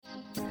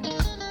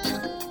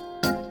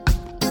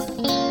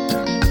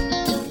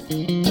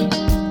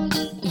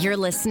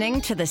listening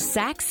to the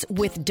Sex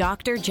with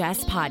Dr.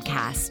 Jess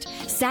podcast.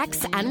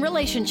 Sex and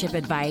relationship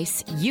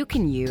advice you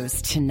can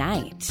use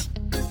tonight.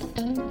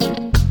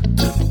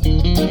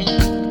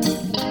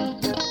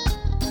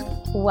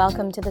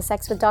 Welcome to the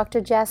Sex with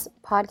Dr. Jess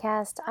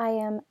podcast. I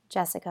am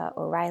Jessica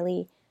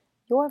O'Reilly,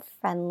 your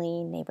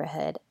friendly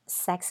neighborhood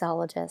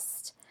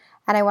sexologist.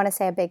 And I want to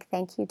say a big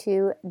thank you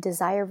to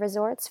Desire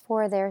Resorts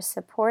for their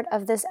support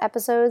of this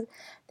episode.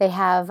 They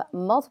have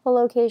multiple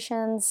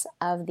locations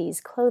of these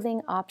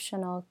clothing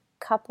optional,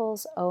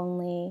 couples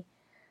only,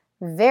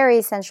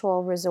 very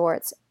sensual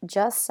resorts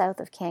just south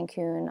of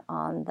Cancun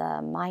on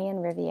the Mayan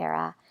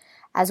Riviera,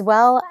 as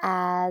well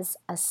as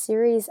a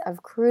series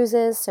of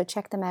cruises. So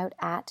check them out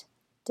at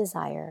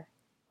Desire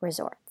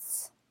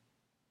Resorts.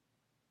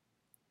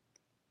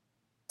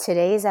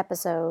 Today's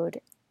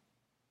episode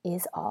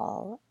is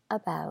all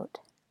about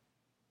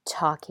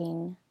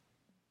talking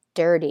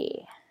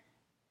dirty.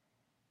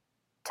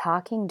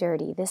 Talking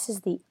dirty. This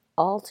is the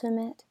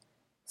ultimate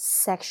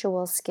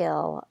sexual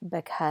skill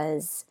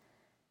because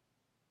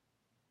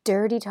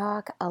dirty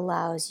talk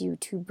allows you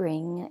to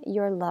bring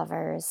your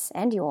lovers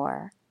and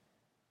your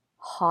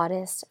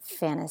hottest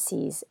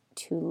fantasies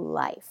to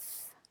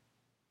life.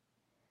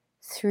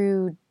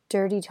 Through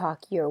dirty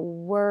talk, your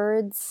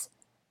words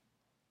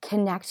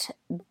connect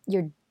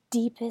your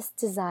deepest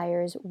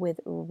desires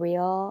with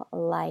real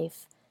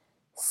life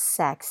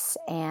sex.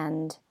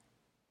 And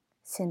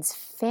since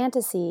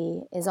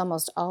fantasy is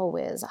almost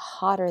always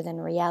hotter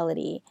than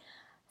reality,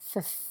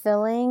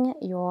 fulfilling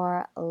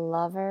your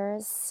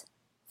lover's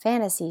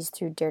fantasies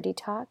through dirty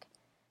talk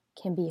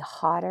can be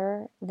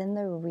hotter than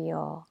the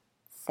real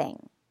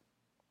thing.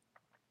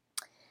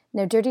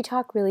 Now, dirty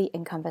talk really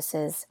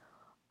encompasses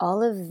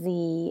all of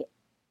the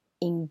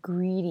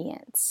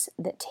ingredients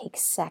that take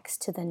sex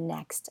to the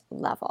next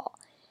level.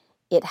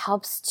 It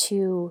helps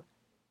to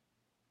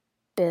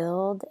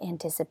build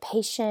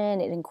anticipation.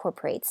 It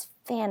incorporates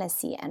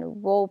fantasy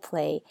and role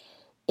play.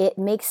 It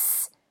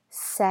makes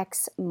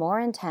sex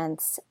more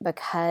intense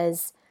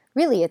because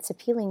really it's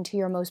appealing to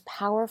your most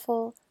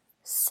powerful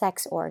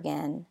sex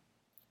organ,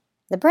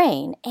 the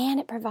brain, and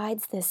it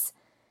provides this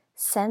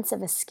sense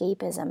of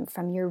escapism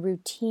from your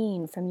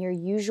routine, from your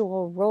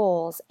usual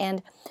roles.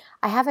 And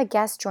I have a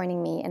guest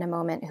joining me in a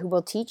moment who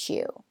will teach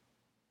you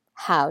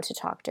how to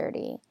talk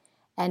dirty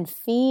and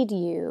feed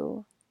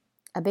you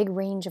a big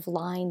range of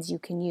lines you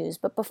can use.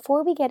 But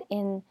before we get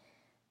into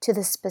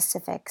the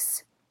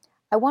specifics,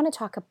 I want to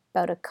talk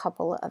about a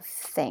couple of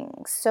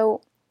things. So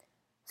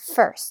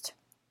first,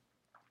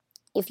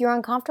 if you're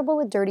uncomfortable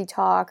with dirty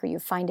talk or you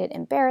find it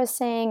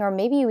embarrassing or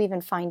maybe you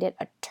even find it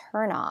a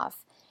turnoff,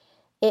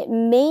 it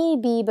may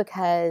be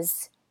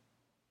because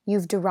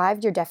you've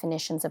derived your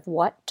definitions of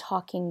what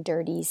talking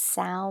dirty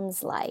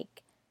sounds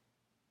like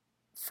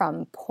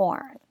from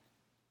porn.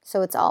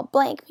 So it's all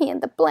blank me in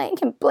the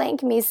blank and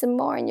blank me some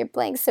more and your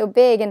blank so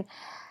big and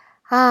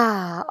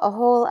a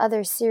whole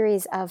other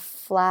series of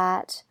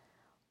flat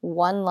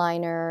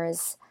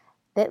one-liners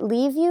that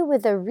leave you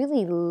with a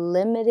really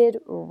limited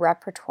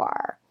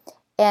repertoire.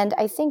 And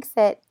I think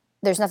that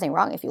there's nothing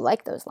wrong if you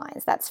like those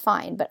lines, that's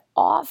fine. But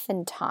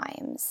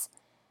oftentimes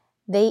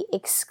they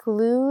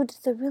exclude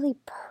the really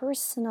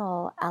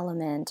personal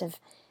element of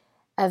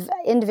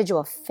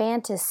individual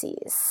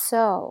fantasies.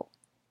 So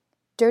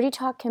dirty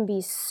talk can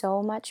be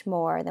so much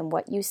more than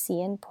what you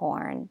see in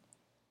porn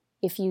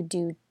if you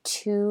do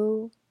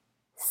two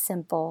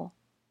simple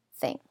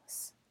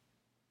things.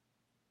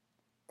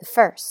 The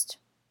first,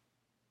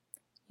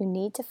 you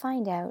need to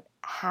find out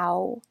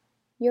how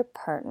your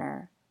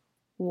partner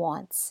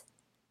wants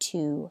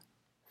to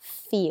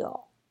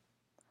feel.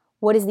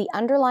 What is the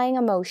underlying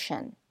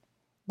emotion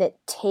that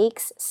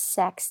takes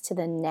sex to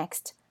the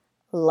next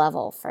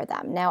level for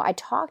them? Now, I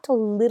talked a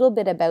little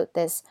bit about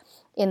this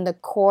in the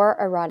Core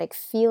Erotic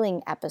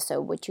Feeling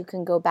episode, which you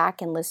can go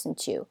back and listen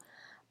to.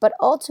 But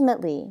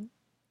ultimately,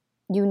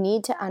 you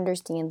need to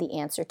understand the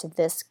answer to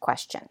this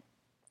question.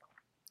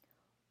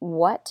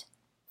 What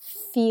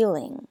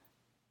feeling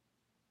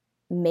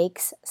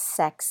makes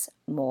sex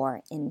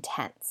more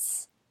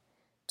intense?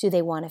 Do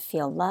they want to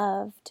feel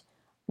loved?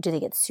 Do they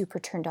get super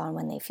turned on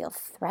when they feel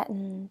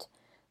threatened?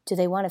 Do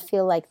they want to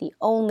feel like the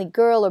only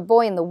girl or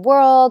boy in the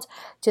world?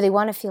 Do they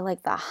want to feel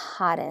like the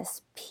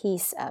hottest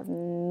piece of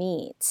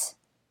meat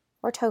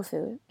or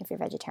tofu, if you're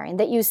vegetarian,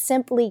 that you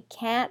simply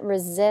can't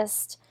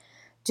resist?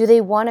 Do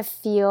they want to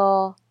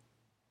feel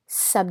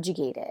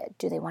subjugated?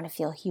 Do they want to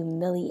feel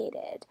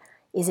humiliated?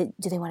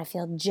 Do they want to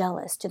feel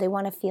jealous? Do they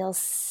want to feel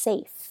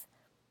safe,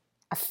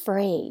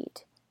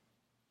 afraid,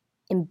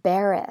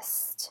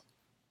 embarrassed,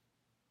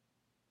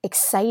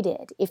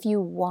 excited? If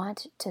you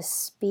want to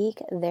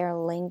speak their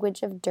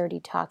language of dirty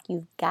talk,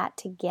 you've got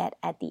to get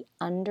at the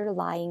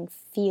underlying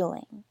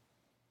feeling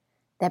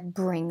that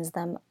brings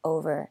them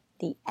over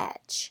the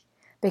edge.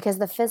 Because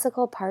the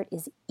physical part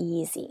is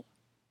easy.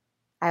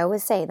 I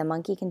always say the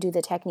monkey can do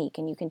the technique,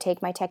 and you can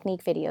take my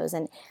technique videos,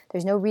 and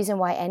there's no reason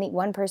why any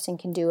one person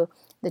can do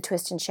the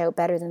twist and shout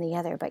better than the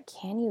other, but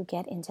can you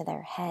get into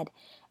their head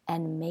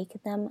and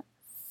make them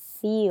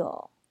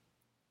feel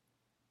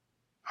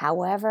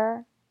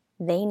however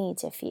they need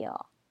to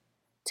feel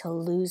to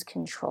lose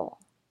control.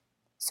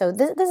 So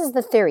this is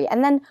the theory.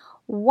 And then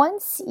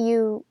once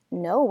you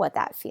know what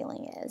that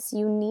feeling is,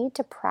 you need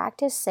to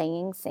practice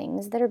saying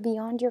things that are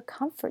beyond your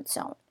comfort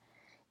zone.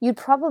 You'd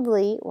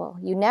probably, well,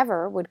 you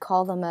never would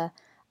call them a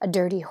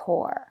dirty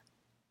whore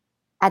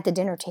at the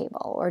dinner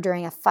table or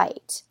during a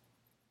fight,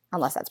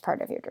 unless that's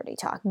part of your dirty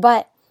talk.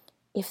 But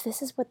if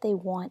this is what they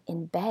want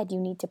in bed, you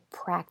need to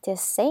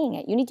practice saying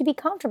it. You need to be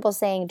comfortable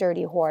saying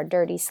dirty whore,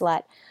 dirty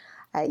slut.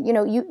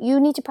 You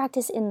need to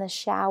practice in the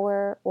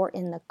shower or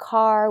in the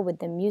car with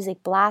the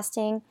music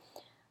blasting.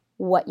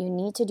 What you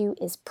need to do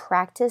is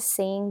practice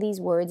saying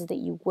these words that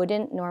you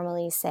wouldn't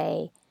normally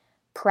say.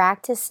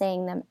 Practice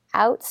saying them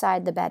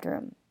outside the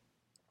bedroom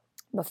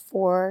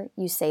before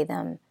you say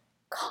them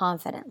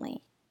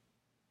confidently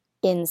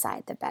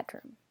inside the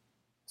bedroom.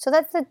 So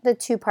that's the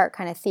two-part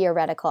kind of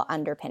theoretical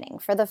underpinning.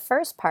 For the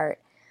first part,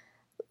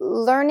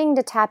 learning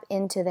to tap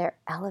into their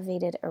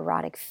elevated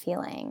erotic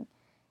feeling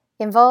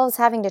involves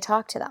having to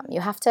talk to them.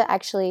 You have to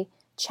actually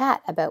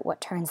chat about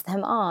what turns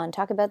them on,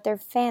 talk about their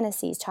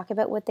fantasies, talk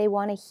about what they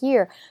want to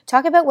hear,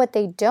 talk about what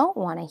they don't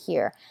want to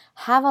hear,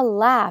 have a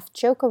laugh,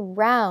 joke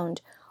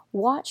around,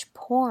 watch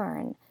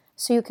porn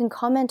so you can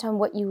comment on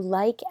what you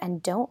like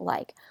and don't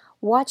like,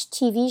 watch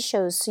TV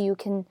shows so you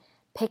can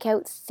pick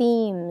out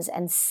themes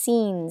and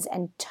scenes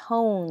and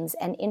tones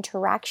and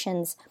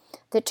interactions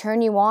that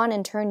turn you on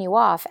and turn you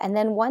off. And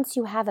then once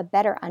you have a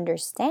better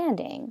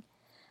understanding,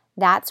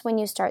 that's when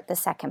you start the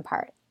second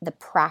part, the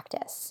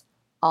practice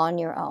on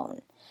your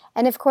own.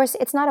 And of course,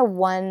 it's not a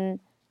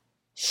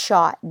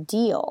one-shot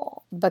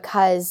deal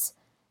because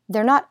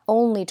they're not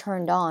only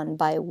turned on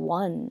by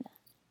one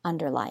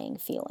underlying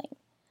feeling.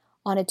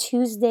 On a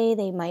Tuesday,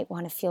 they might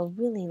want to feel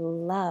really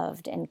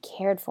loved and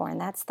cared for,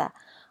 and that's the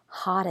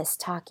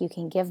hottest talk you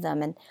can give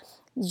them. And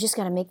you just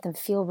got to make them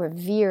feel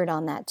revered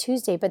on that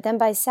Tuesday. But then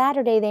by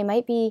Saturday, they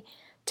might be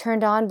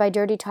turned on by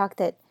dirty talk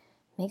that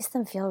makes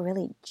them feel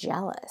really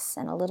jealous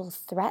and a little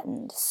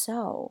threatened.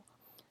 So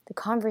the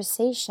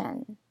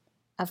conversation,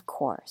 of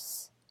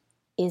course,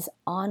 is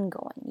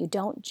ongoing. You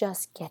don't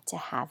just get to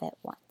have it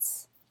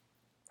once.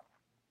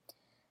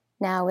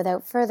 Now,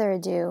 without further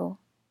ado,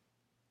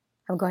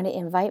 I'm going to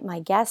invite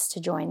my guest to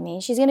join me.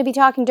 She's going to be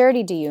talking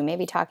dirty to you,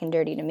 maybe talking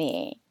dirty to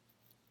me.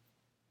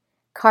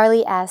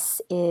 Carly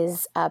S.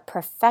 is a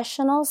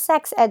professional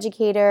sex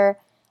educator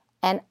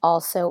and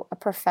also a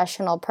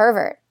professional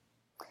pervert.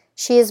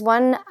 She has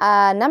won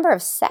a number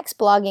of sex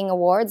blogging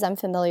awards. I'm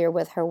familiar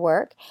with her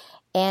work.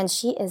 And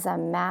she is a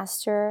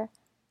master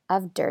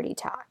of dirty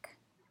talk.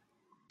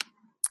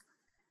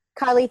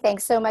 Carly,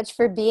 thanks so much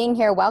for being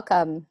here.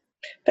 Welcome.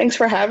 Thanks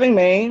for having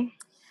me.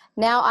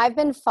 Now, I've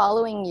been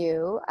following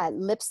you at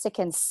Lipstick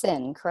and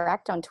Sin,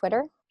 correct, on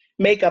Twitter?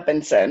 Makeup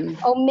and Sin.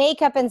 Oh,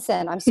 Makeup and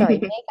Sin. I'm sorry.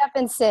 Makeup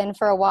and Sin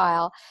for a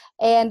while.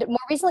 And more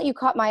recently, you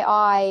caught my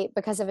eye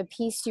because of a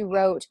piece you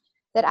wrote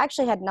that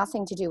actually had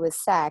nothing to do with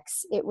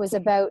sex. It was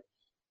about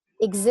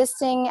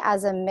existing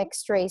as a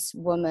mixed race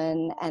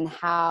woman and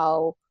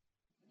how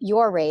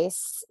your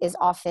race is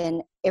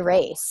often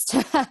erased.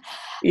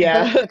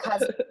 Yeah.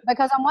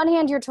 because on one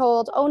hand, you're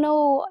told, oh,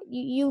 no,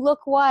 you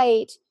look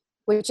white,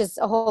 which is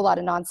a whole lot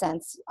of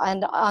nonsense.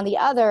 And on the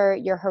other,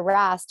 you're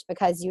harassed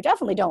because you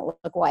definitely don't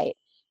look white.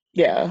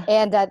 Yeah.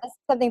 And that's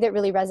something that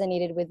really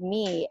resonated with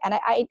me. And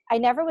I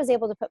never was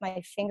able to put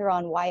my finger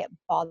on why it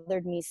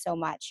bothered me so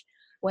much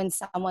when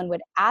someone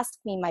would ask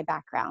me my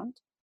background,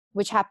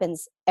 which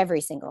happens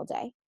every single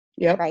day.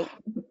 Yep. Right?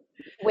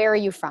 Where are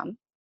you from?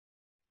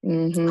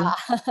 Mm-hmm.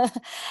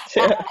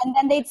 And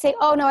then they'd say,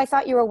 oh, no, I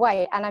thought you were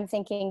white. And I'm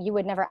thinking, you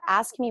would never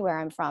ask me where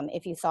I'm from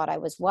if you thought I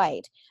was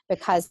white,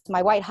 because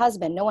my white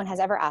husband, no one has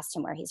ever asked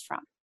him where he's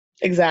from.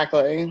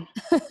 Exactly.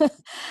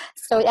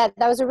 So yeah,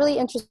 that was a really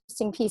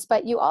interesting piece.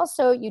 But you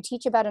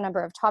teach about a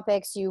number of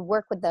topics. You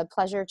work with the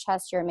Pleasure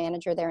Chest. You're a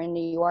manager there in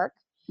New York.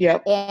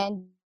 Yep.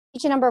 And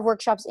teach a number of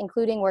workshops,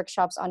 including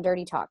workshops on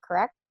dirty talk,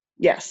 correct?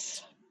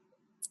 Yes.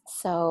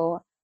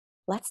 So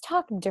let's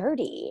talk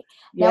dirty.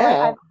 Yeah.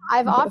 Now,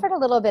 I've offered a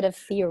little bit of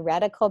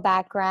theoretical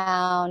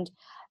background,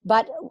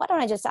 but why don't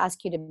I just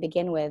ask you to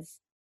begin with,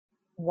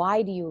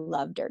 why do you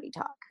love dirty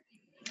talk?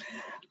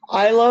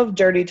 I love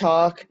dirty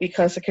talk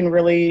because it can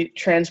really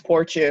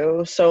transport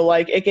you. So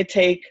like it could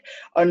take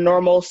a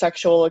normal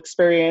sexual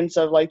experience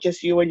of like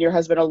just you and your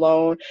husband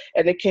alone,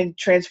 and it can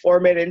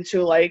transform it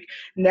into like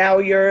now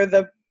you're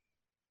the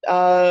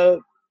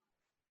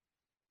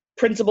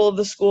principal of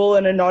the school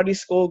and a naughty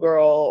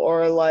schoolgirl,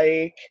 or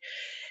like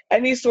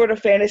any sort of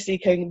fantasy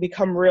can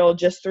become real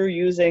just through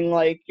using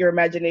like your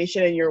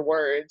imagination and your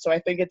words. So I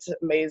think it's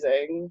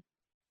amazing.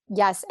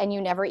 Yes, and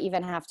you never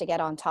even have to get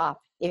on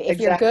top. If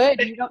Exactly. you're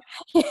good, you don't.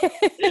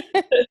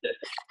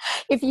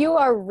 If you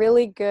are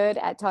really good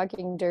at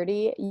talking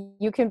dirty,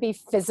 you can be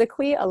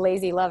physically a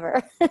lazy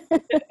lover.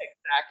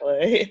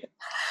 Exactly.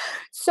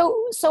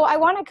 So I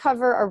want to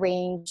cover a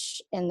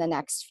range in the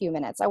next few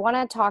minutes. I want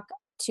to talk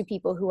to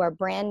people who are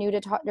brand new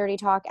to dirty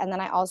talk, and then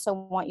I also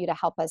want you to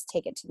help us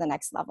take it to the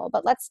next level.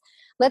 But let's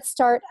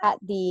start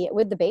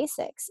with the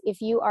basics.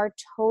 If you are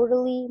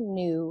totally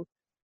new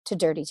to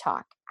dirty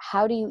talk?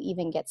 How do you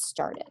even get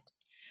started?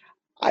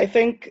 I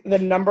think the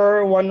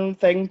number one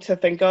thing to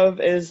think of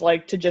is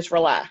like to just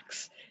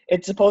relax.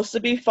 It's supposed to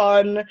be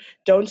fun.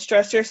 Don't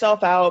stress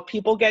yourself out.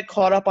 People get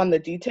caught up on the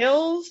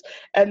details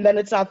and then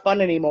it's not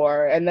fun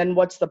anymore. And then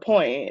what's the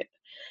point?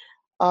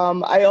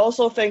 I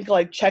also think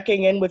like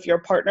checking in with your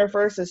partner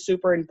first is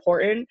super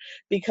important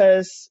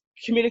because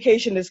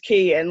communication is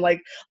key. And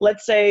like,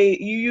 let's say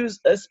you use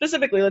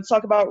specifically, let's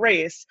talk about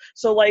race.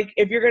 So like,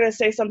 if you're going to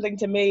say something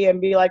to me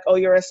and be like, oh,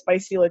 you're a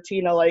spicy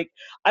Latina, like,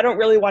 I don't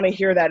really want to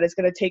hear that. It's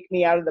going to take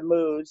me out of the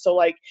mood. So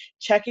like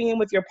checking in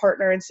with your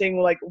partner and seeing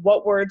like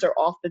what words are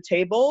off the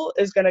table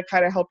is going to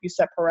kind of help you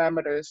set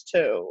parameters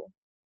too.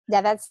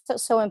 Yeah, that's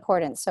so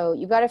important. So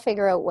you got to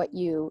figure out what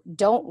you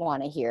don't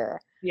want to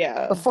hear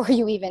Yeah, before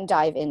you even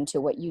dive into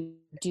what you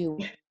do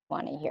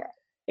want to hear.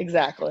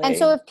 And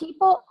so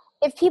exactly.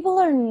 if people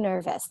are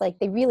nervous, like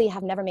they really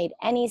have never made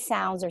any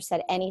sounds or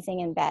said anything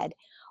in bed,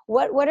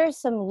 what are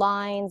some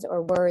lines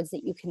or words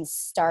that you can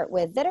start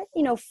with that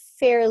are,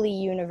 fairly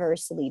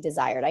universally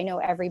desired? I know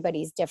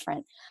everybody's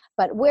different,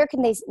 but where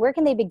can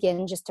they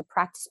begin just to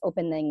practice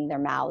opening their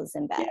mouths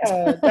in bed?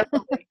 Yeah,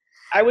 definitely.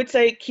 I would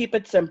say keep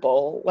it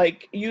simple.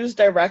 Like use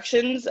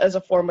directions as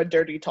a form of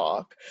dirty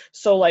talk.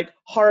 So like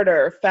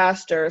harder,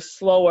 faster,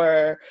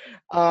 slower,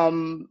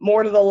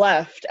 more to the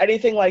left,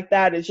 anything like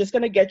that is just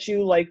going to get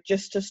you like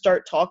just to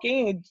start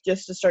talking and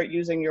just to start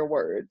using your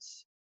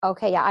words.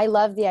 Okay, yeah, I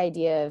love the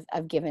idea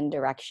of given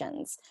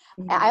directions.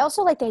 I Mhm.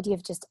 also like the idea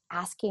of just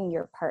asking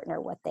your partner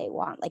what they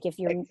want. Like if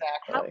you're,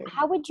 how, Exactly.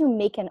 how would you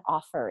make an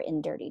offer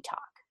in dirty talk?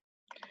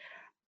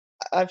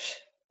 Uh,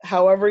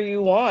 However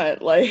you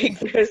want. Like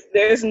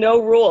there's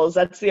no rules.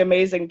 That's the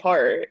amazing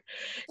part.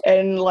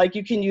 And like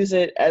you can use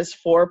it as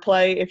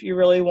foreplay if you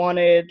really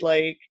wanted.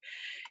 Like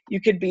you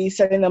could be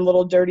sending them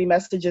little dirty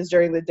messages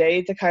during the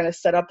day to kind of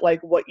set up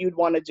like what you'd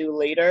want to do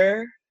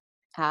later.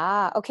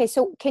 Okay.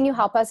 So can you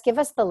help us? Give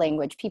us the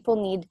language. People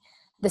need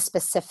the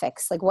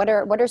specifics. Like what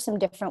are some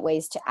different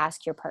ways to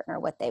ask your partner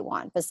what they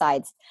want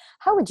besides,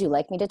 how would you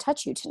like me to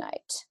touch you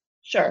tonight?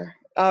 Sure.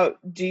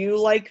 Do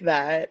you like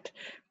that?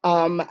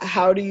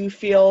 How do you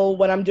feel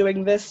when I'm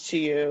doing this to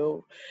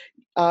you?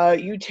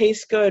 You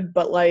taste good,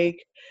 but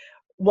like,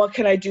 what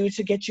can I do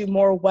to get you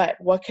more wet?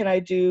 What can I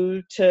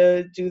do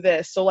to do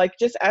this? So like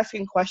just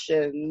asking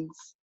questions.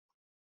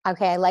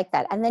 Okay, I like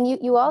that. And then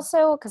you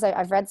also, because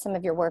I've read some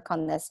of your work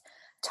on this,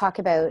 talk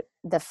about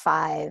the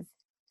five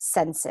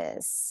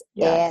senses.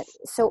 And Yes.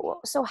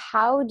 so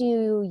how do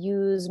you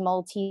use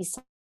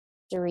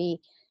multi-sensory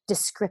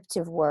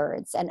descriptive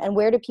words, and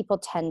where do people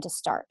tend to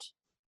start?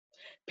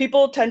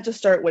 People tend to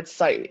start with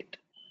sight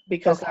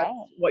because that's Okay.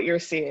 what you're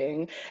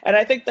seeing. And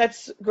I think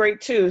that's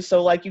great too.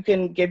 So like you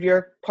can give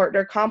your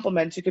partner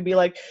compliments. You could be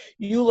like,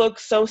 you look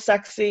so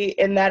sexy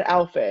in that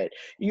outfit.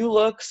 You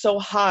look so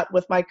hot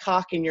with my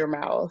cock in your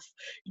mouth.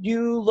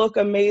 You look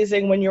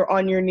amazing when you're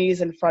on your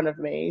knees in front of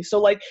me. So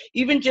like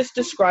even just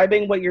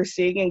describing what you're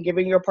seeing and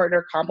giving your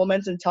partner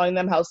compliments and telling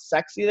them how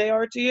sexy they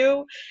are to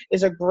you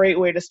is a great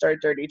way to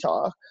start dirty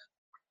talk.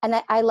 And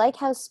I like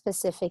how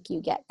specific you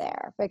get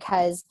there,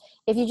 because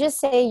if you just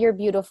say you're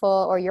beautiful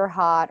or you're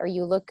hot or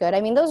you look good,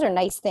 I mean, those are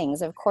nice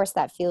things. Of course,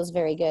 that feels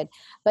very good.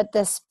 But the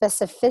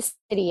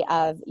specificity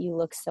of you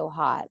look so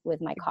hot with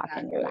my cock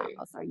in your mouth,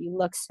 Exactly. or you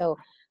look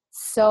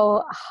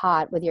so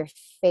hot with your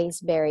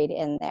face buried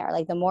in there,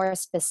 like the more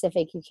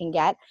specific you can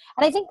get.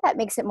 And I think that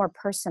makes it more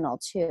personal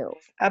too.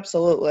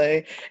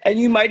 Absolutely. And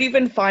you might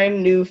even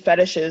find new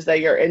fetishes that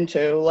you're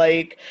into.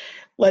 Like,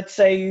 let's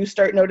say you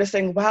start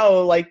noticing, wow,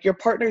 like your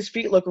partner's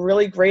feet look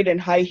really great in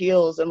high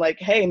heels. And like,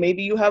 hey,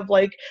 maybe you have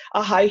like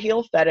a high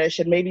heel fetish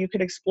and maybe you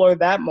could explore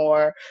that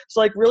more. So,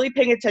 like, really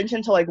paying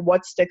attention to like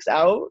what sticks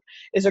out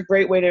is a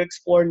great way to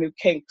explore new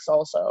kinks,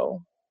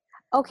 also.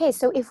 Okay,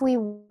 so if we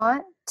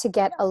want to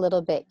get a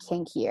little bit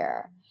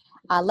kinkier,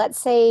 let's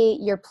say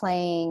you're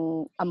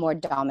playing a more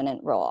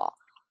dominant role.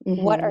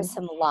 What are hmm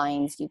some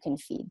lines you can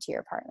feed to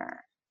your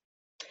partner?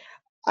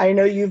 I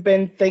know you've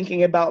been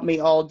thinking about me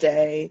all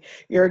day.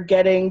 You're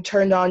getting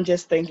turned on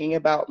just thinking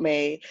about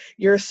me.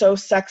 You're so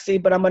sexy,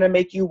 but I'm going to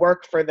make you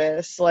work for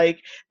this.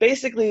 Like,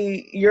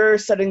 basically, you're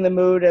setting the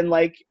mood and,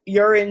 like,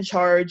 you're in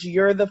charge.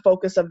 You're the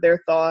focus of their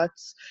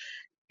thoughts,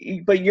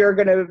 but you're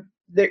going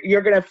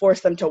to force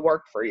them to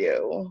work for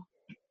you.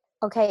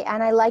 Okay,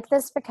 and I like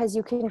this because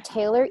you can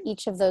tailor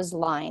each of those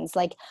lines.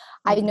 Like,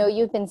 I know Mhm.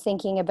 you've been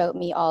thinking about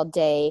me all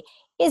day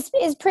is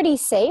pretty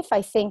safe.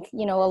 I think, a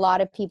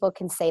lot of people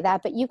can say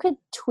that, but you could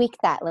tweak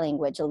that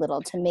language a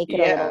little to make it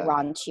a little Yeah.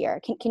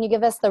 raunchier. Can you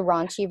give us the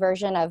raunchy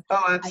version of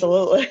Oh, I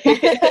absolutely.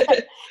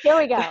 Here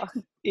we go.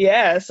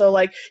 Yeah, so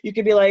like you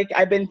could be like,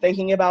 I've been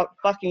thinking about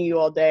fucking you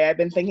all day. I've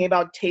been thinking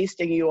about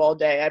tasting you all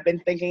day. I've been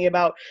thinking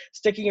about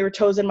sticking your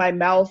toes in my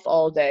mouth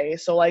all day.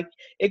 So like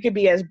it could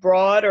be as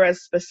broad or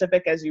as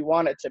specific as you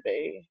want it to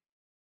be.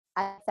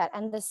 I like that.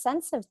 And the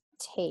sense of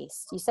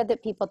taste, you said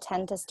that people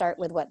tend to start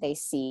with what they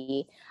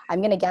see.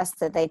 I'm going to guess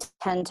that they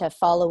tend to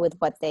follow with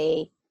what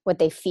they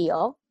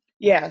feel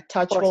Yeah,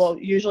 touch or will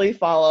usually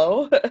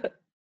follow.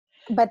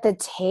 But the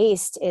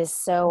taste is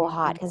so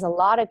hot because a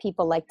lot of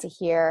people like to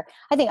hear,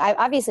 I think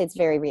obviously it's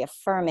very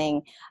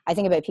reaffirming. I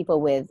think about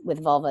people with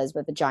vulvas,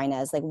 with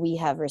vaginas, like we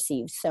have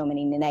received so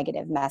many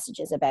negative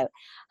messages about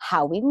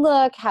how we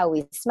look, how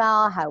we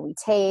smell, how we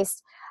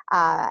taste.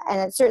 And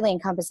it certainly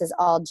encompasses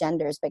all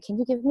genders, but can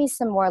you give me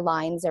some more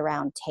lines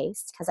around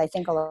taste? Because I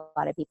think a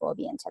lot of people will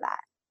be into that.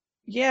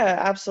 Yeah,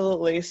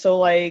 absolutely. So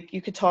like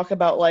you could talk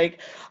about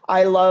like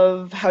I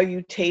love how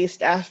you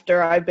taste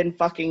after I've been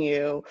fucking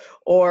you,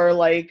 or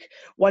like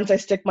once I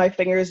stick my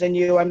fingers in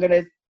you, I'm going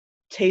to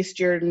taste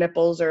your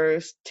nipples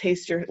or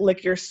taste your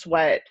lick your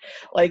sweat.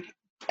 Like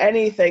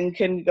anything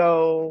can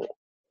go,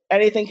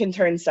 anything can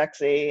turn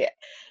sexy,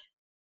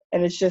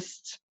 and it's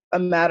just a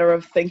matter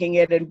of thinking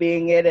it and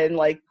being it and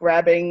like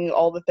grabbing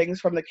all the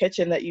things from the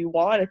kitchen that you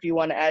want if you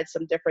want to add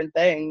some different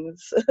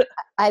things.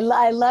 I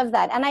love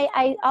that. And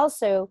I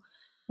also,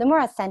 the more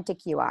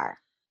authentic you are,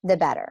 the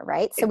better,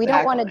 right? So we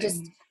don't want to just,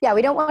 Exactly. yeah,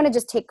 we don't want to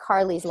just take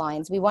Carly's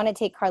lines. We want to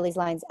take Carly's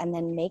lines and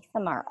then make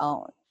them our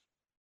own.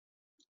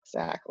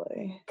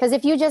 Exactly. Because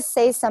if you just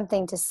say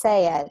something to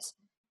say it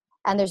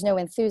and there's no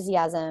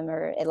enthusiasm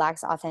or it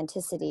lacks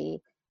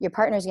authenticity, your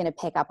partner's going to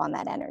pick up on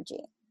that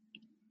energy.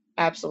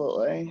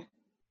 Absolutely.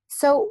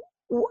 So,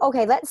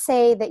 okay, let's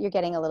say that you're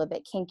getting a little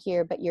bit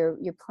kinkier, but you're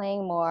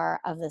playing more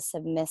of the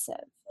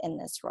submissive in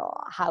this role.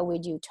 How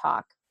would you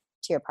talk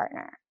to your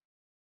partner?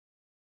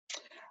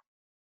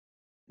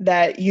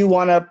 That you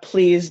want to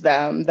please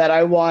them, that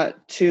I want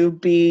to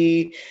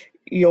be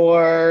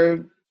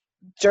your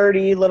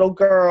dirty little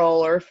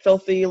girl or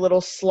filthy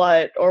little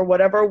slut or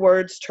whatever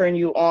words turn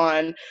you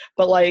on,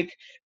 but like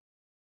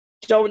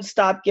don't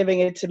stop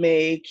giving it to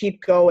me,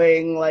 keep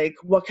going, like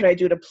what can I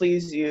do to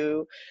please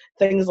you,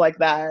 things like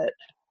that.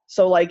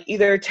 So like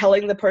either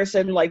telling the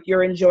person like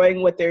you're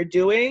enjoying what they're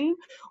doing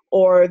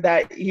or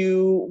that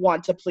you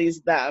want to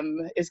please them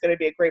is going to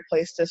be a great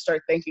place to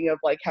start thinking of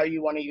like how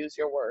you want to use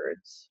your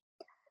words.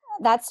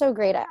 That's so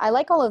great. I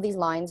like all of these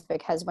lines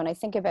because when I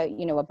think about,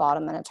 a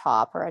bottom and a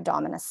top or a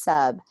dom and a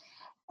sub,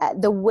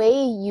 the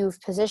way you've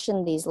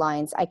positioned these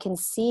lines, I can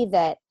see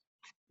that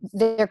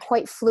they're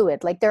quite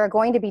fluid. Like there are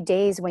going to be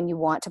days when you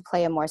want to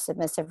play a more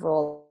submissive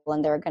role,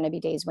 and there are going to be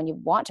days when you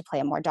want to play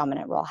a more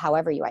dominant role,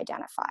 however you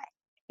identify.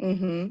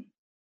 Mm-hmm.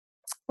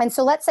 And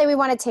so let's say we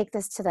want to take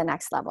this to the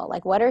next level.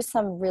 Like what are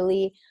some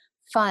really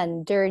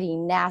fun, dirty,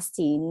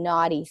 nasty,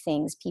 naughty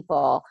things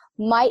people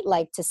might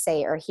like to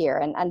say or hear?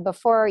 And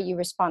before you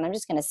respond, I'm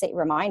just going to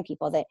remind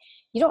people that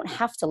you don't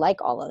have to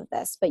like all of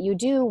this, but you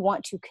do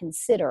want to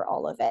consider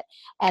all of it.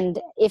 And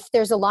if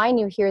there's a line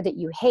you hear that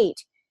you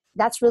hate,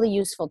 that's really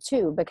useful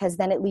too, because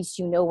then at least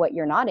you know what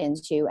you're not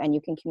into and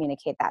you can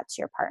communicate that to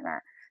your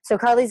partner. So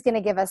Carly's going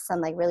to give us some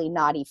like really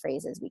naughty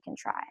phrases we can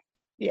try.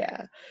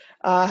 Yeah.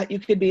 You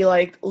could be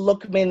like,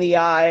 look me in the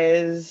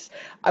eyes.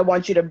 I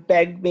want you to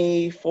beg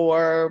me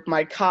for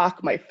my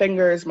cock, my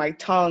fingers, my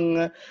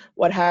tongue,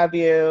 what have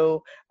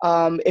you.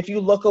 If you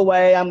look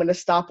away, I'm going to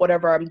stop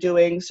whatever I'm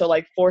doing. So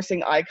like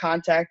forcing eye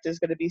contact is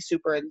going to be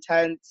super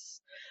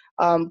intense.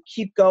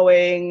 Keep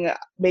going.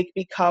 Make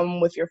me come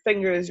with your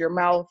fingers, your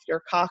mouth,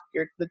 your cock,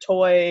 the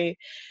toy.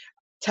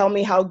 Tell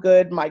me how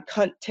good my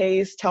cunt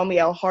tastes. Tell me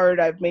how hard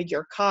I've made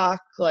your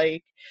cock.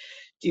 Like,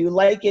 do you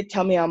like it?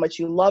 Tell me how much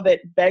you love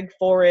it. Beg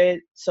for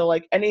it. So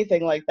like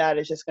anything like that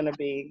is just going to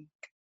be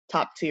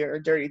top tier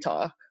dirty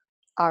talk.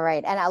 All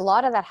right. And a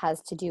lot of that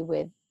has to do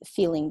with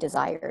feeling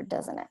desired,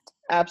 doesn't it?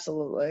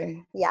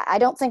 Absolutely. Yeah, I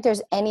don't think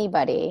there's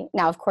anybody.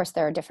 Now, of course,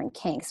 there are different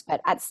kinks,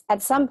 but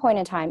at some point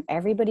in time,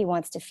 everybody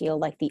wants to feel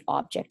like the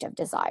object of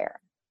desire.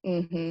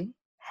 Mm-hmm.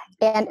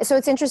 And so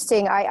it's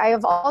interesting. I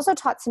have also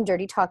taught some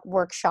dirty talk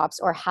workshops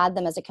or had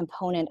them as a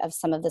component of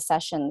some of the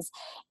sessions.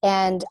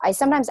 And I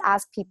sometimes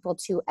ask people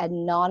to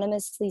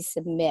anonymously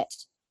submit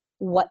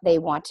what they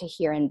want to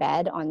hear in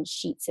bed on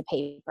sheets of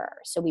paper.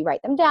 So we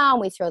write them down,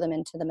 we throw them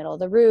into the middle of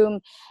the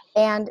room.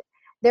 And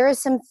there are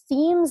some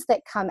themes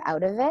that come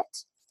out of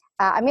it.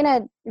 I'm going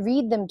to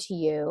read them to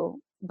you,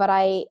 but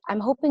I'm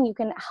hoping you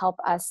can help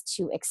us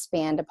to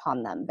expand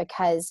upon them,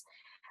 because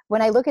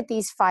when I look at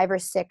these 5 or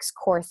 6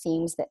 core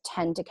themes that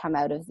tend to come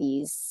out of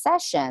these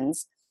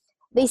sessions,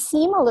 they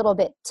seem a little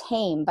bit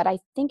tame, but I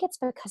think it's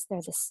because they're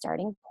the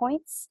starting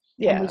points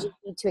and we Yeah. just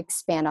need to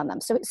expand on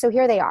them. So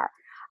here they are.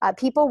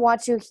 People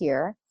want to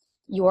hear,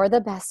 you're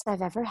the best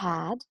I've ever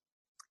had.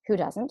 Who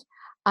doesn't?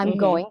 I'm Mm-hmm.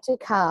 going to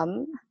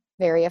come,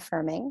 very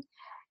affirming.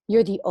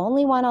 You're the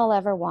only one I'll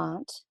ever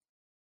want.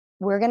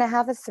 We're going to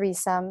have a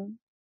threesome,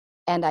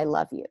 and I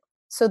love you.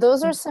 So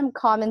those are some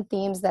common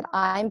themes that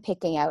I'm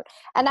picking out.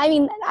 And I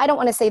mean, I don't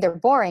want to say they're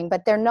boring,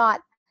 but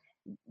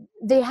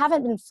they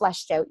haven't been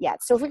fleshed out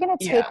yet. So if we're going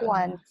to take Yeah.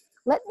 one,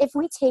 if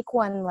we take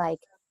one like,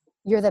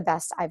 you're the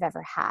best I've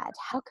ever had,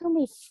 how can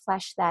we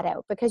flesh that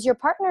out? Because your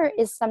partner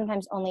is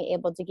sometimes only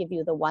able to give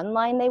you the one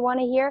line they want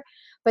to hear,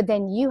 but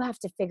then you have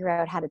to figure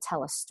out how to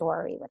tell a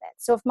story with it.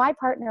 So if my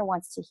partner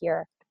wants to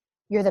hear,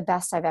 you're the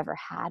best I've ever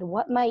had,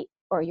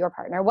 or your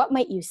partner, what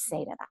might you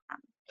say to them?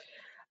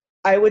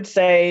 I would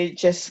say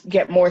just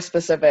get more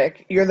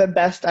specific. You're the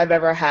best I've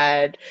ever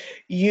had.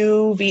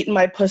 You've eaten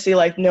my pussy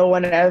like no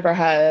one ever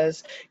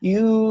has.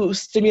 You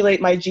stimulate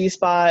my G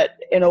spot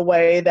in a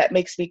way that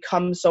makes me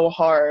come so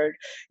hard.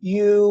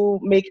 You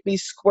make me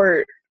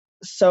squirt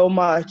so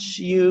much.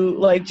 You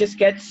like just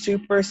get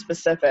super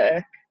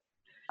specific.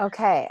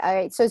 Okay. All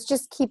right. So it's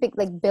just keeping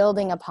like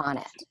building upon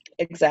it.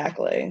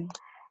 Exactly.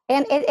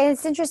 And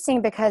it's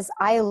interesting because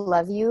I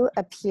love you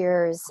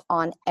appears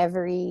on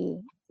every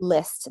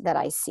list that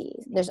I see.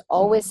 There's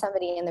always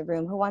somebody in the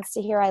room who wants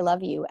to hear I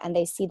love you, and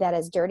they see that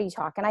as dirty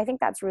talk. And I think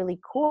that's really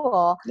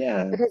cool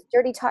Yeah. because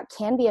dirty talk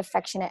can be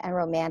affectionate and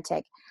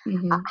romantic.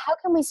 Mm-hmm. How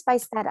can we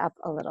spice that up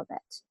a little bit?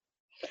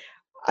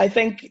 I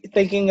think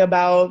thinking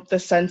about the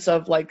sense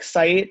of like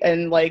sight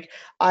and like,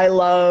 I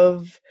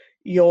love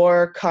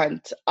your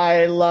cunt.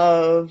 I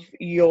love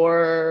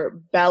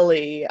your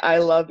belly. I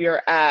love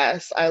your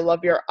ass. I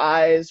love your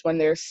eyes when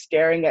they're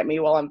staring at me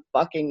while I'm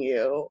fucking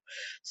you.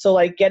 So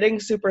like getting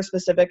super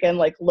specific and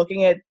like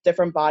looking at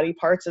different body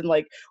parts and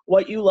like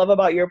what you love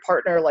about your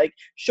partner. Like,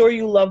 sure,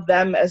 you love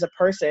them as a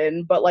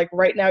person, but like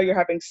right now you're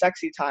having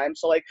sexy time.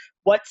 So like,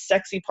 what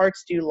sexy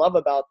parts do you love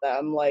about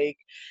them? Like,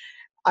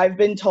 I've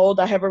been told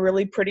I have a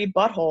really pretty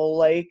butthole.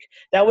 Like,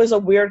 that was a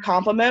weird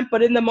compliment,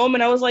 but in the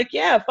moment I was like,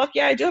 yeah, fuck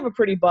yeah, I do have a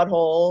pretty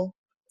butthole.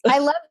 I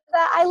love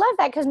that. I love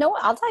that because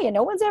I'll tell you,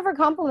 no one's ever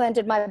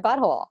complimented my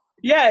butthole.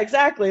 Yeah,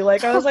 exactly.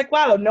 Like, I was like,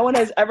 wow, no one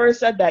has ever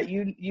said that.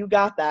 You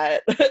got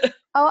that.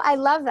 Oh, I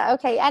love that.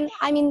 Okay. And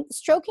I mean,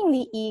 stroking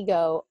the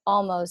ego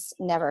almost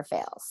never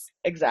fails.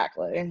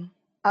 Exactly.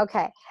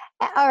 Okay.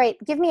 All right.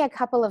 Give me a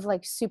couple of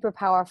like super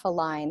powerful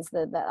lines,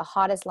 the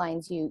hottest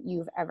lines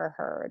you've ever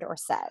heard or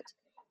said.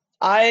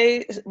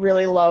 I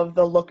really love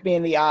the look me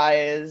in the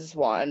eyes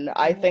one.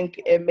 I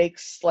think it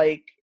makes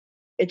like,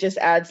 it just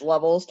adds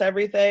levels to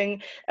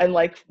everything, and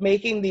like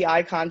making the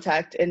eye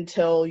contact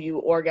until you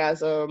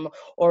orgasm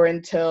or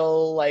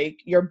until like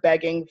you're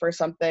begging for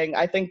something.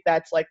 I think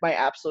that's like my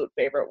absolute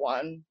favorite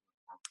one.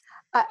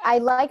 I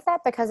like that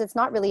because it's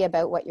not really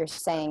about what you're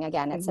saying.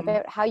 Again, it's Mm-hmm.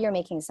 about how you're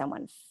making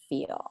someone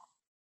feel.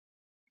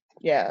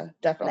 Yeah, Like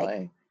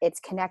definitely.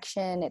 it's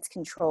connection, it's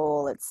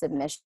control, it's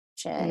submission,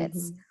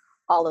 it's Mm-hmm.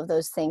 all of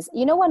those things.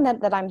 You know, one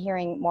that I'm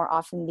hearing more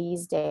often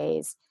these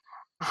days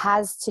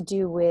has to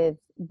do with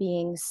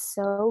being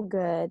so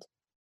good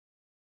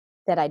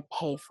that I'd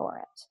pay for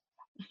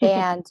it.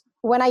 And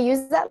when I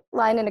use that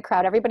line in a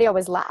crowd, everybody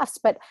always laughs,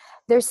 but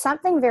there's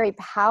something very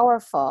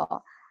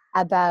powerful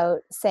about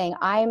saying,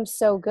 I'm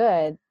so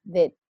good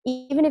that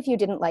even if you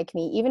didn't like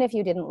me, even if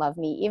you didn't love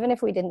me, even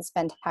if we didn't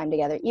spend time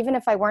together, even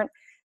if I weren't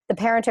the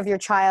parent of your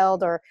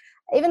child, or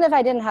even if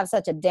I didn't have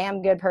such a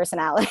damn good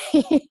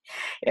personality,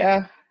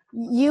 Yeah.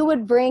 you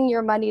would bring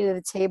your money to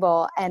the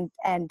table and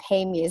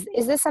pay me.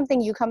 Is this something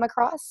you come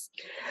across?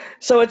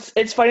 So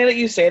it's funny that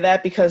you say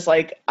that, because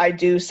like I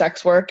do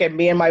sex work and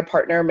me and my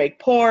partner make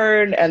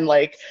porn, and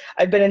like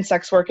I've been in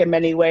sex work in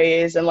many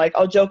ways, and like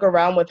I'll joke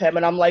around with him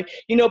and I'm like,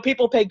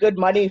 people pay good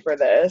money for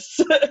this.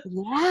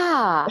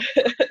 Yeah.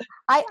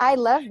 I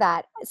love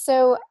that.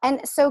 So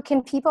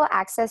can people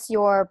access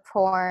your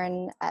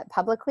porn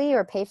publicly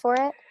or pay for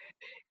it?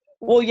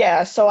 Well,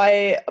 yeah, so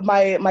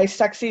my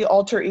sexy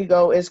alter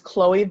ego is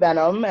Chloe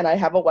Venom, and I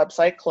have a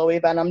website,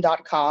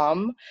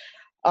 chloevenom.com.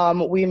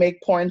 We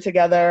make porn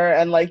together,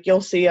 and like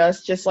you'll see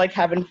us just like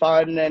having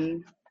fun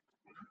and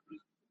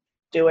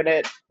doing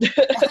it.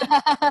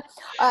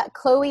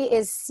 Chloe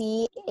is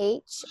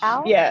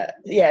CHL Yeah,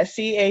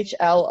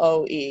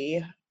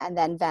 CHLOE. and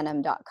then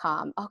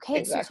venom.com.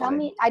 Okay, so tell Exactly.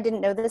 me, I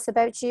didn't know this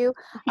about you.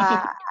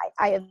 Uh,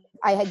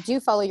 I do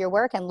follow your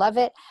work and love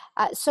it.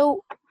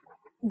 So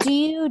do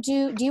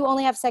you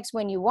only have sex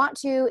when you want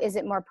to? Is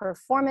it more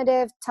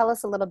performative? Tell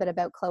us a little bit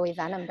about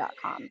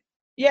chloevenom.com.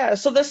 Yeah,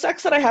 so the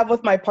sex that I have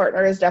with my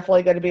partner is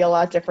definitely going to be a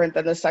lot different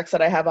than the sex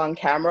that I have on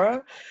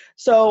camera.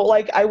 So,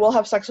 like, I will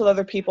have sex with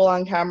other people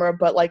on camera,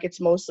 but, like,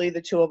 it's mostly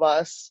the two of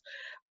us.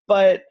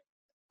 But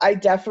I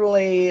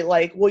definitely,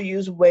 like, will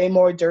use way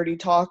more dirty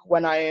talk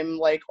when I am,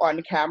 like,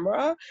 on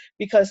camera,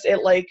 because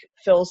it, like,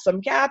 fills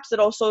some gaps. It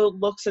also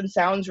looks and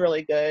sounds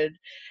really good.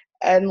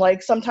 And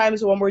like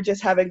sometimes when we're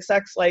just having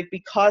sex, like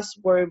because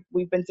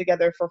we've been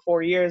together for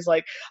 4 years,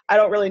 like I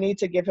don't really need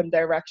to give him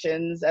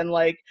directions, and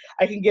like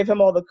I can give him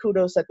all the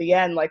kudos at the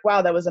end, like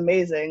wow, that was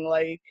amazing.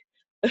 Like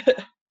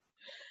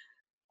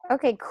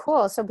Okay,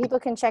 cool. So people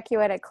can check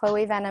you out at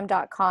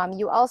chloevenom.com.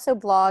 You also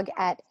blog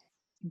at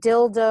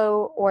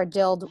dildo or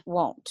dild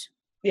won't.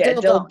 yeah,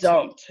 Dill Dill don't.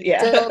 don't.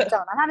 Yeah. Dill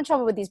don't. I'm having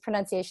trouble with these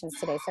pronunciations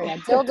today. So yeah,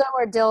 dildo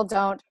or dill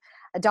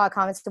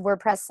don't.com. It's the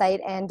WordPress site.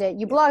 And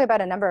you blog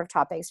about a number of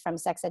topics from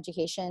sex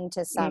education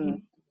to some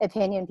Mhm.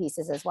 opinion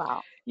pieces as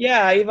well.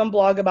 Yeah, I even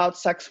blog about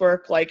sex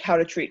work, like how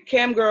to treat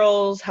cam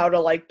girls, how to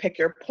like pick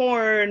your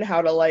porn,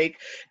 how to like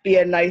be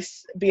a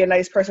nice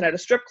person at a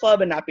strip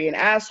club and not be an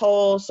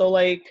asshole. So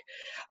like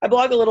I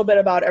blog a little bit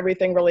about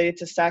everything related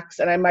to sex,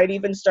 and I might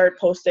even start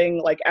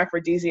posting like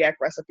aphrodisiac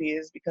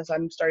recipes because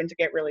I'm starting to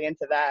get really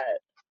into that.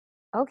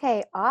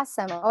 Okay,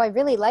 awesome. Oh, I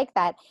really like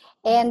that.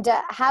 And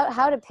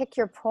how to pick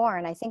your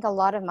porn. I think a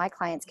lot of my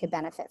clients could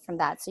benefit from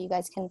that. So you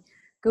guys can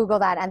Google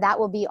that, and that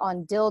will be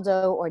on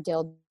Dildo or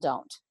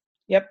Don't.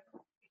 Yep.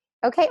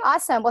 Okay,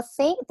 awesome. Well,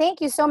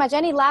 thank you so much.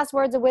 Any last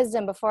words of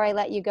wisdom before I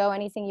let you go?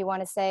 Anything you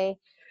want to say?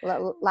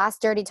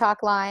 Last dirty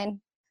talk line?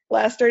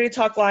 Last dirty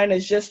talk line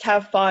is just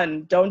have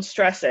fun. Don't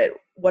stress it.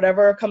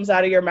 Whatever comes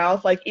out of your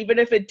mouth, like even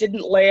if it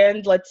didn't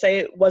land, let's say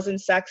it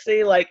wasn't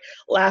sexy, like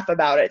laugh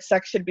about it.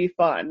 Sex should be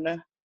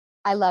fun.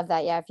 I love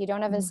that. Yeah, if you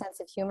don't have a sense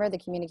of humor, the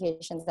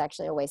communication is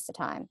actually a waste of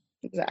time.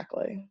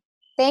 Exactly.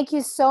 Thank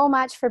you so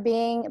much for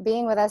being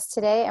with us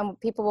today, and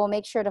people will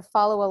make sure to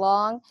follow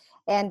along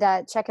and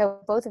check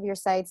out both of your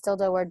sites,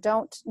 Dildo or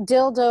Don't, and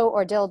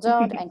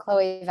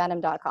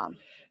ChloeVenom.com.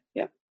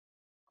 Yep.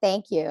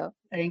 Thank you.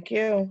 Thank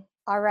you.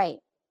 All right.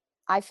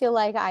 I feel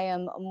like I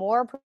am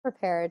more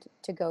prepared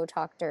to go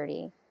talk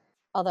dirty,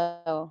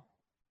 although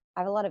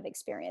I have a lot of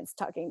experience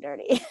talking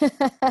dirty.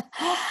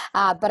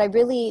 But I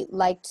really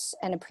liked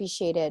and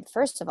appreciated,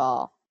 first of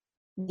all,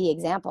 the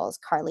examples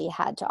Carly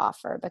had to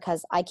offer,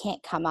 because I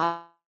can't come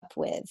up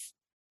with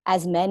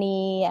as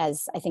many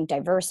as I think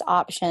diverse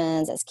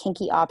options, as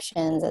kinky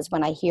options as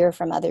when I hear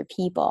from other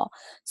people.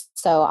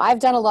 So I've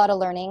done a lot of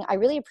learning. I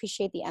really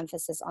appreciate the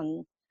emphasis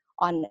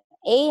on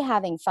A,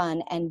 having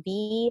fun, and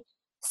B,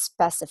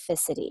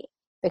 specificity,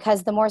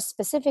 because the more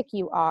specific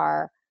you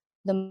are,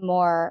 the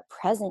more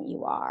present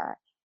you are,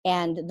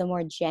 and the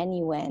more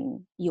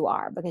genuine you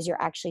are, because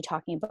you're actually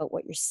talking about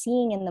what you're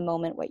seeing in the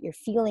moment, what you're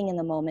feeling in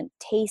the moment,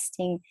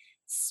 tasting,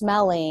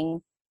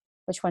 smelling,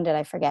 which one did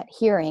I forget?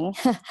 Hearing.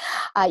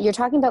 You're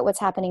talking about what's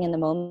happening in the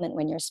moment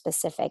when you're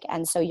specific.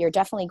 And so you're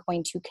definitely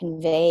going to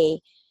convey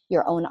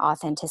your own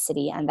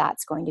authenticity, and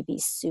that's going to be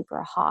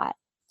super hot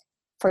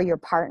for your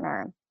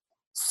partner.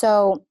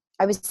 So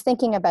I was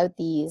thinking about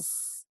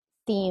these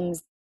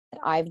themes that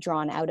I've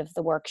drawn out of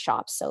the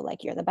workshop. So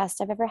like, you're the best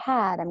I've ever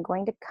had. I'm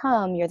going to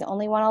come. You're the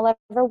only one I'll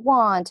ever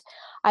want.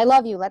 I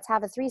love you. Let's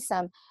have a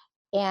threesome.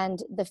 And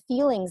the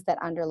feelings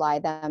that underlie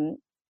them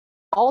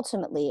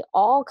ultimately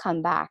all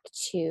come back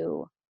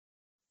to,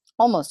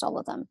 almost all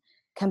of them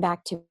come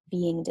back to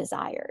being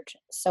desired.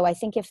 So I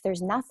think if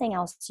there's nothing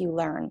else you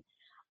learn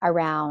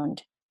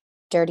around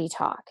dirty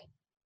talk,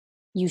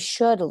 you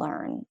should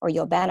learn, or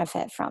you'll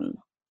benefit from,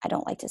 I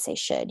don't like to say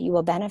should, you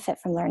will benefit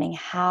from learning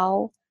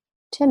how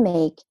to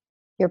make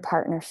your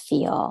partner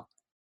feel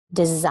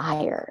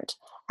desired.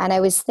 And I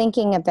was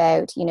thinking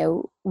about,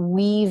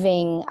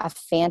 weaving a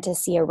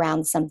fantasy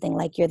around something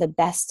like you're the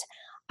best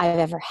I've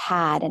ever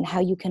had, and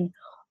how you can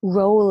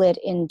roll it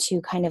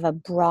into kind of a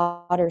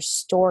broader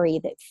story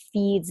that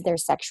feeds their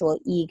sexual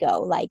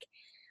ego. Like,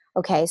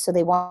 okay, so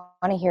they want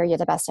to hear you're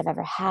the best I've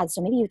ever had.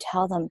 So maybe you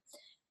tell them,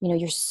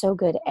 you're so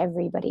good,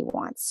 everybody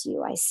wants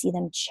you. I see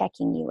them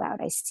checking you out.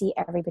 I see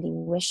everybody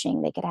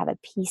wishing they could have a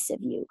piece of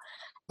you.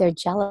 They're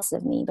jealous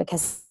of me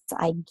because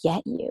I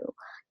get you.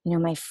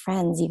 My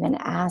friends even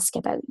ask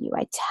about you.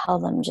 I tell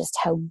them just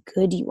how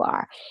good you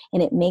are,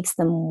 and it makes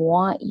them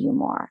want you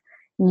more.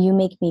 And you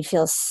make me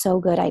feel so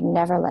good. I'd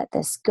never let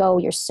this go.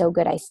 You're so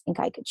good. I think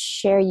I could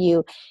share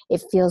you.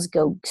 It feels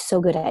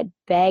so good. I'd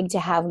beg to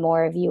have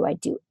more of you.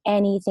 I'd do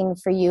anything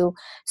for you.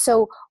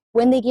 So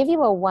when they give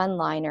you a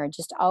one-liner,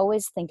 just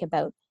always think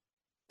about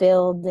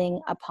building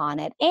upon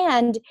it.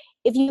 And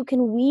if you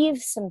can weave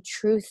some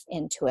truth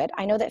into it,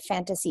 I know that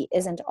fantasy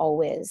isn't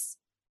always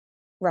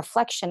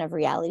reflection of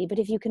reality, but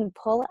if you can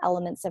pull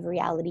elements of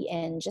reality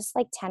in just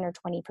like 10 or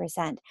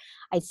 20%,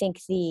 I think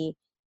the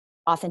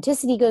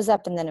authenticity goes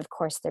up, and then of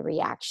course the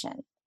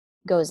reaction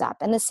goes up.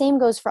 And the same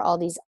goes for all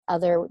these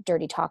other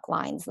dirty talk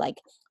lines, like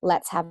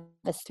let's have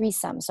a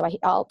threesome. So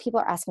people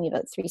are asking me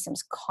about threesomes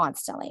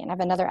constantly, and I have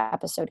another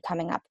episode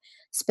coming up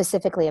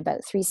specifically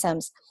about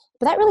threesomes,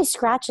 but that really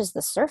scratches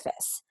the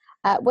surface.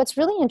 What's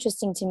really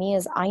interesting to me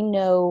is I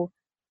know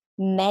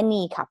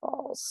many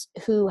couples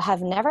who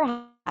have never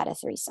had a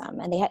threesome,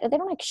 and they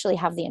don't actually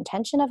have the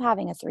intention of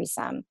having a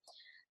threesome,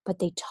 but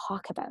they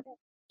talk about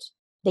it.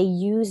 They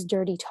use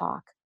dirty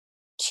talk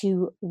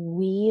to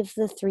weave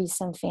the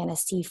threesome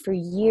fantasy for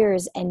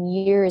years and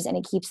years, and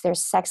it keeps their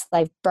sex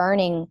life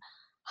burning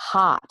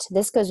hot.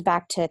 This goes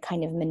back to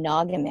kind of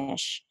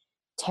monogamish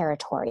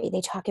territory.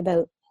 They talk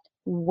about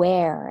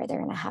where they're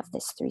going to have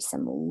this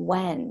threesome,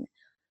 when,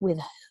 with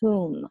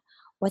whom,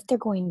 what they're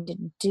going to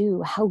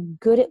do, how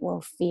good it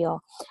will feel,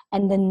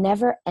 and the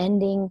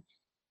never-ending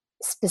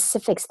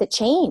specifics that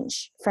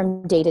change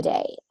from day to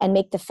day and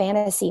make the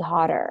fantasy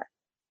hotter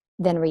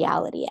than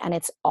reality. And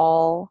it's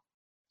all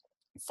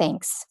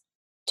thanks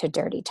to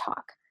dirty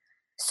talk.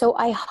 So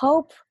I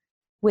hope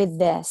with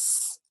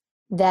this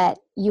that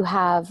you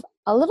have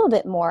a little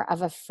bit more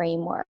of a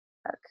framework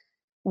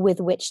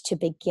with which to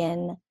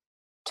begin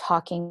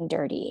talking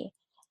dirty.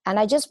 And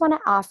I just want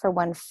to offer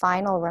one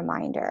final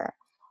reminder,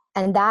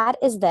 and that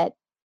is that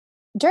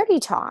dirty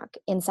talk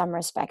in some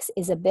respects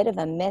is a bit of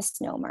a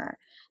misnomer,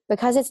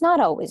 because it's not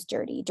always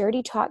dirty.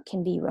 Dirty talk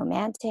can be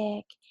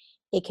romantic.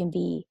 It can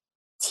be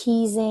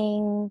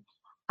teasing.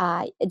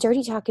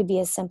 Dirty talk could be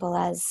as simple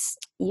as,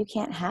 you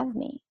can't have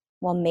me.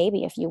 Well,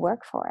 maybe if you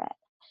work for it.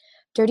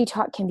 dirty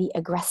talk can be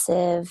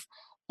aggressive.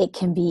 It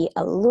can be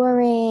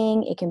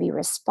alluring. It can be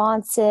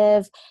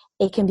responsive.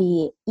 It can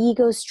be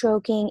ego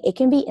stroking. It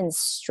can be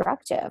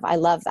instructive. I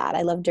love that.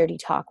 I love dirty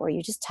talk where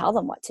you just tell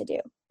them what to do.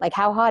 Like,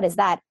 how hot is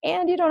that?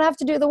 And you don't have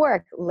to do the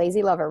work.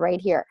 Lazy lover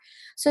right here.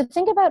 So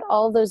think about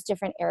all those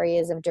different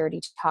areas of dirty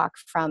talk,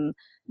 from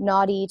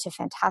naughty to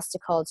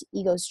fantastical to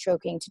ego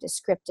stroking to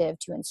descriptive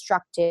to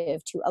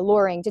instructive to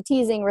alluring to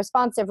teasing,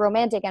 responsive,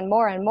 romantic, and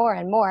more and more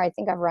and more. I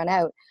think I've run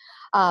out.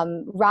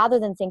 Rather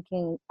than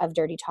thinking of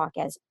dirty talk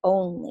as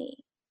only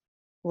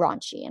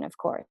raunchy. And of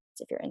course,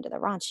 if you're into the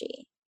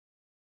raunchy,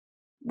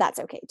 that's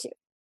okay too.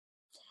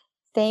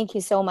 Thank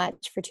you so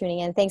much for tuning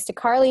in. Thanks to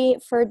Carly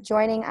for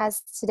joining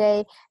us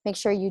today. Make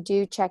sure you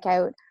do check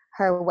out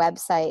her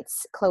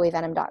websites,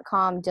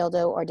 chloevenom.com,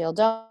 dildo or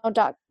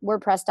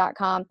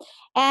dildo.wordpress.com,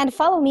 and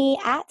follow me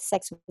at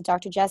Sex with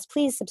Dr. Jess.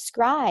 Please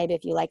subscribe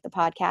if you like the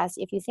podcast.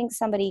 If you think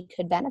somebody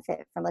could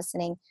benefit from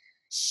listening,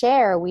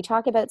 share. We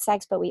talk about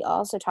sex, but we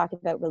also talk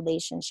about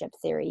relationship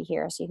theory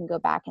here. So you can go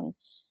back and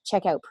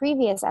check out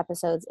previous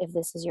episodes if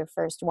this is your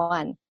first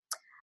one.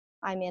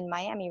 I'm in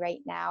Miami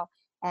right now,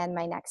 and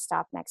my next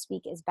stop next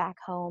week is back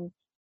home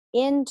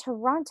in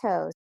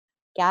Toronto.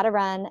 Gotta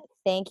run.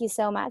 Thank you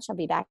so much. I'll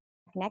be back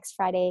next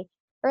Friday,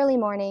 early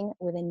morning,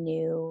 with a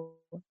new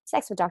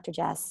Sex with Dr.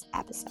 Jess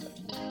episode.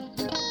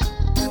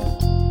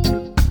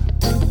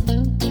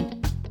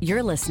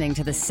 You're listening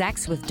to the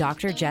Sex with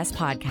Dr. Jess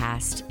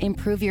podcast.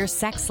 Improve your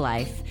sex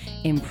life.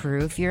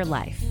 Improve your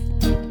life.